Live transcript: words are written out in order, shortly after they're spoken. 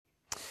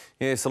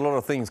Yes, a lot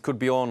of things could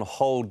be on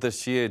hold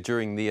this year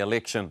during the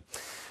election.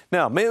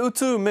 Now, me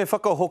utu me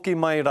whakahoki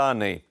mai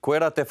rānei.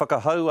 Koera te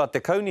whakahau a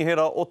te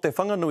kaunihera o te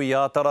whanganui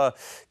ātara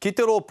ki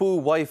te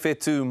rōpū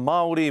Waiwhetu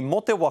Maori mo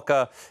te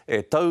Waka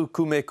e tau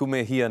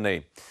kume hia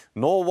nei.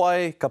 Nō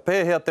wai, ka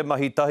pēhea te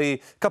mahitahi,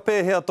 ka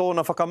pēhea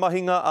tōna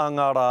whakamahinga a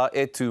ngā rā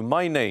e tū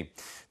mai nei.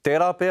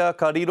 Tērā pēa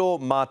ka riro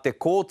mā te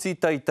kōti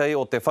teitei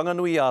o te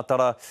whanganui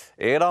ātara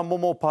e rā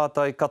momo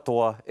pātai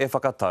katoa e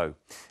whakatau.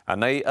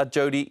 Anei a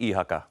Jodi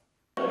Ihaka.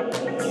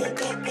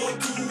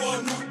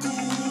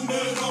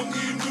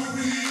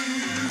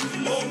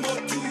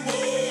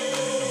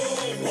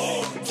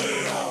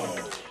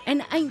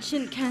 An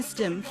ancient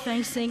custom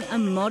facing a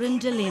modern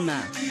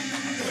dilemma.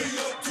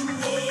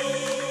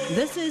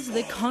 This is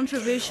the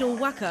controversial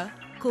waka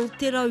called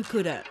Te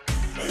Raukura.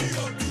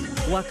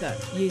 Waka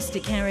used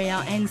to carry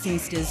our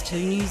ancestors to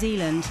New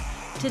Zealand.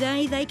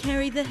 Today they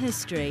carry the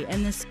history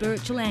and the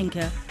spiritual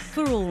anchor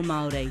for all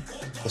Māori.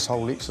 This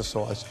whole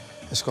exercise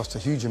has cost a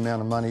huge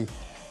amount of money,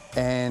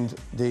 and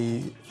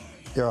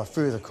there are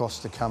further costs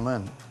to come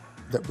in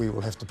that we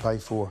will have to pay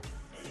for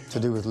to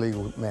do with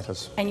legal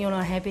matters. And you're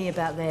not happy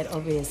about that,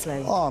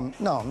 obviously?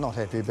 No, I'm not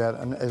happy about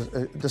it. And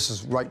this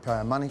is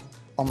ratepayer money.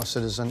 I'm a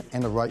citizen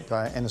and a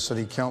ratepayer and a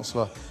city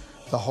councillor.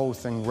 The whole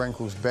thing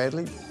rankles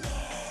badly.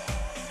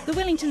 The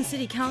Wellington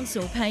City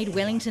Council paid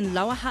Wellington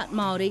Lower Hut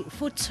Maori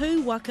for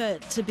 2 waka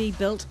to be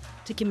built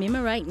to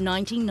commemorate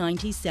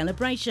 1990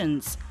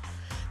 celebrations.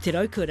 Te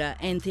Raukura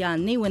and Te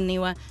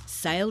Niwa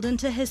sailed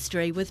into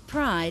history with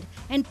pride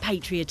and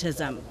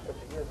patriotism.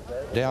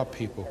 Our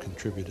people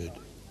contributed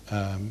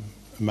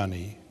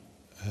money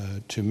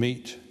to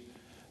meet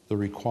the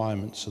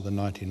requirements of the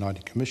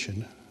 1990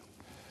 Commission,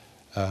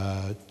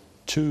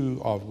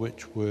 2 of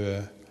which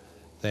were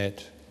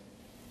that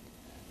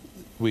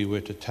we were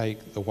to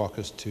take the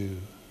wakas to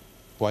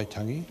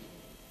Waitangi.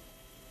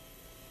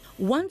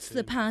 Once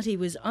the party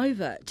was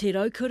over, Te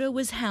Raukura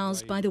was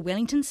housed by the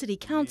Wellington City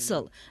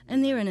Council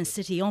in their inner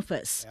city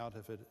office.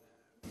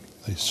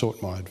 They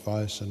sought my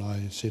advice and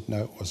I said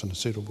no, it wasn't a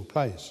suitable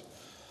place.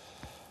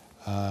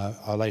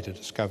 I later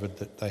discovered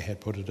that they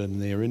had put it in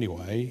there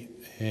anyway,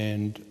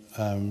 and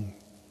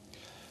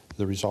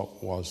the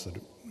result was that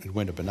it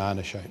went a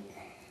banana shape.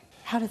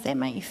 How did that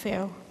make you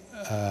feel?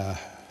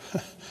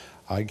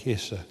 I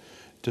guess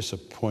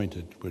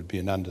disappointed would be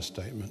an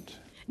understatement.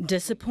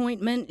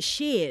 Disappointment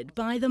shared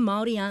by the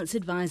Māori Arts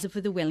Advisor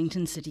for the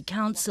Wellington City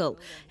Council.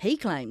 He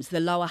claims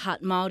the Lower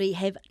Hut Māori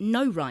have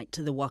no right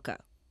to the waka.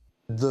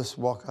 This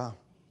waka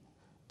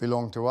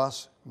belonged to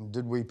us.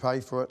 Did we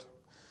pay for it?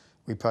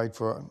 We paid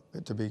for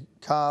it to be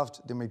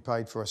carved, then we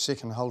paid for a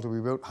second hull to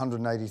be built,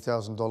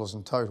 $180,000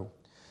 in total.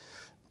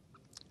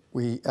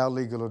 Our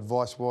legal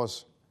advice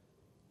was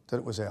that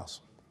it was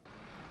ours.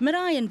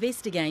 Marae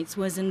Investigates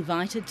was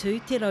invited to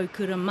Te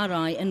Raukura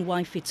Marae in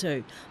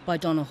Waiwhetu by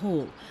Donna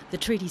Hall, the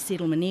treaty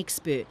settlement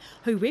expert,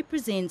 who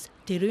represents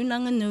Te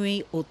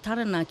Runanganui o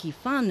Taranaki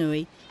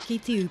Whānui ki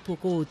te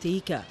upoko o Te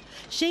Ika.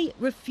 She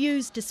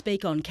refused to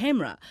speak on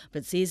camera,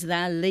 but says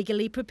they're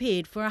legally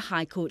prepared for a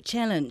High Court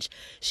challenge.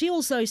 She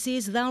also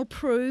says they'll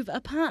prove a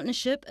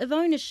partnership of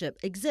ownership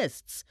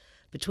exists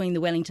between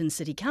the Wellington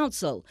City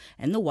Council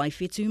and the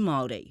Waiwhetu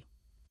Maori.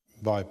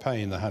 By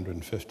paying the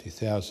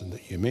 $150,000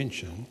 that you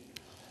mentioned,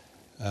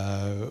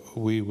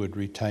 we would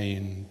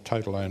retain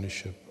total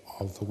ownership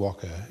of the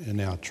waka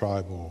in our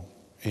tribal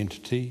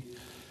entity,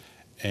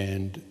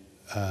 and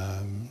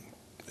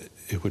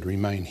it would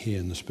remain here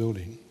in this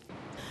building.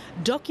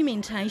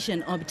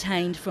 Documentation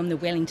obtained from the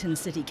Wellington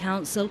City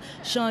Council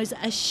shows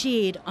a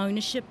shared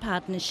ownership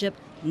partnership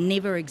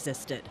never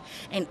existed,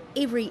 and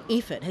every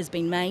effort has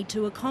been made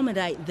to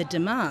accommodate the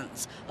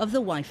demands of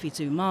the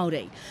Waiwhetu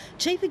Maori.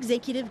 Chief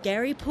Executive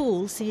Gary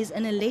Poole says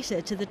in a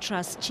letter to the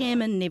Trust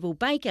Chairman Neville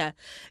Baker,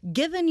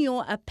 "Given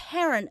your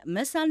apparent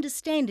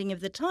misunderstanding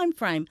of the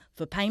timeframe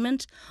for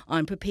payment,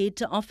 I'm prepared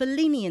to offer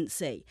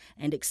leniency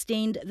and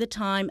extend the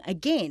time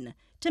again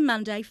to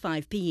Monday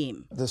 5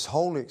 p.m. This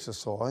whole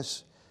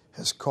exercise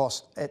has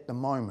cost, at the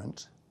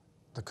moment,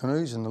 the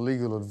canoes and the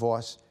legal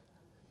advice,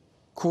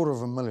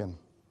 $250,000.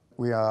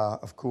 We are,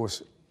 of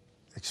course,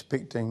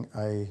 expecting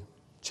a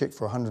cheque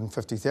for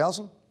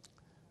 $150,000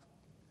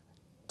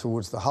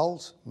 towards the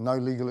hulls. No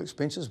legal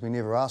expenses, we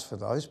never asked for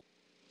those.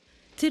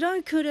 Te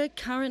Raukura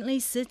currently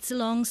sits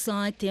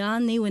alongside Te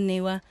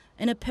Niwa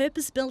in a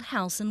purpose-built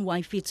house in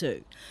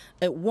Waiwhetu.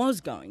 It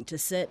was going to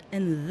sit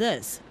in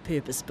this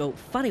purpose-built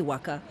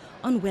wharewaka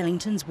on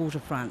Wellington's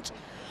waterfront.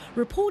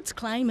 Reports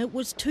claim it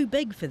was too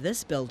big for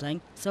this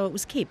building, so it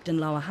was kept in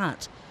Lower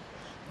Hut.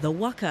 The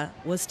waka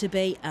was to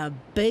be a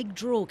big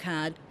draw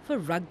card for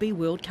Rugby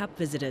World Cup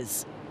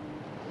visitors.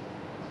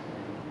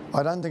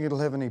 I don't think it'll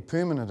have any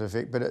permanent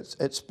effect, but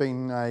it's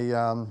been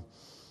a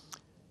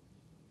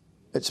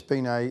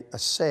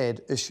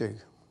sad issue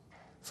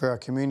for our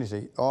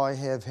community. I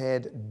have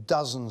had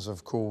dozens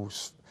of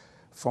calls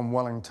from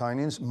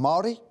Wellingtonians,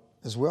 Māori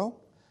as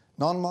well,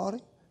 non-Māori,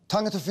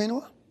 tangata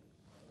whenua,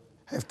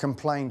 have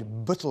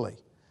complained bitterly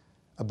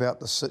about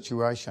the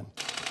situation.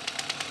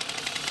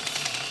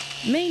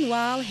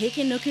 Meanwhile,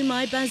 Heke Nuku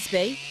Mai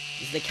Busby,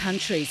 is the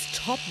country's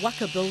top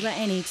waka builder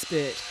and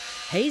expert.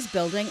 He's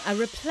building a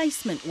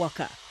replacement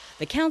waka.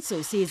 The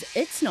council says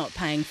it's not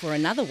paying for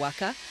another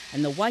waka,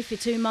 and the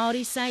Waiwhetu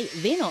Maori say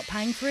they're not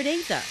paying for it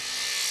either.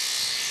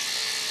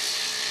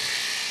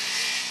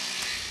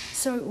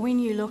 So when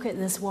you look at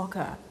this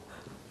waka,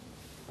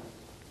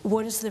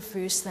 what is the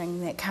first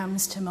thing that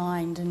comes to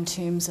mind in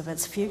terms of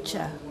its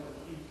future?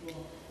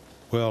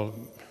 Well,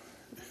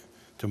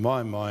 to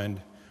my mind,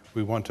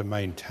 we want to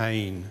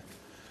maintain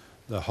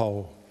the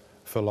whole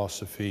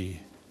philosophy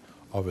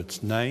of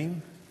its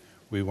name.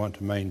 We want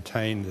to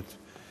maintain it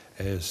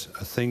as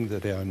a thing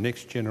that our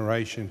next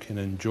generation can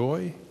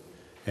enjoy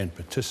and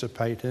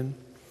participate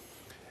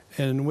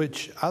in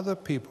which other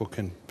people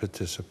can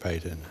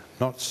participate in,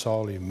 not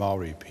solely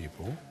Maori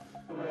people.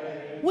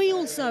 We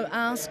also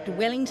asked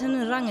Wellington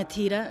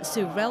rangatira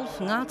Sir Ralph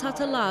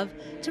Ngātata Love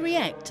to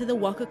react to the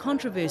waka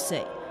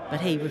controversy, but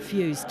he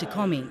refused to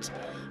comment.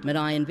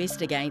 Marae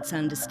Investigates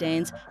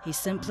understands he's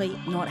simply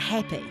not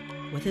happy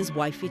with his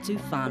Waiwhetu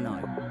whānau.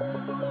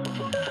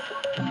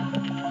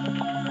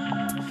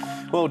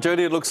 Well,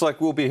 Jodi, it looks like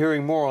we'll be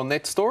hearing more on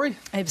that story.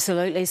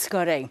 Absolutely,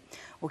 Scotty.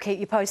 We'll keep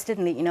you posted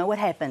and let you know what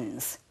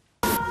happens.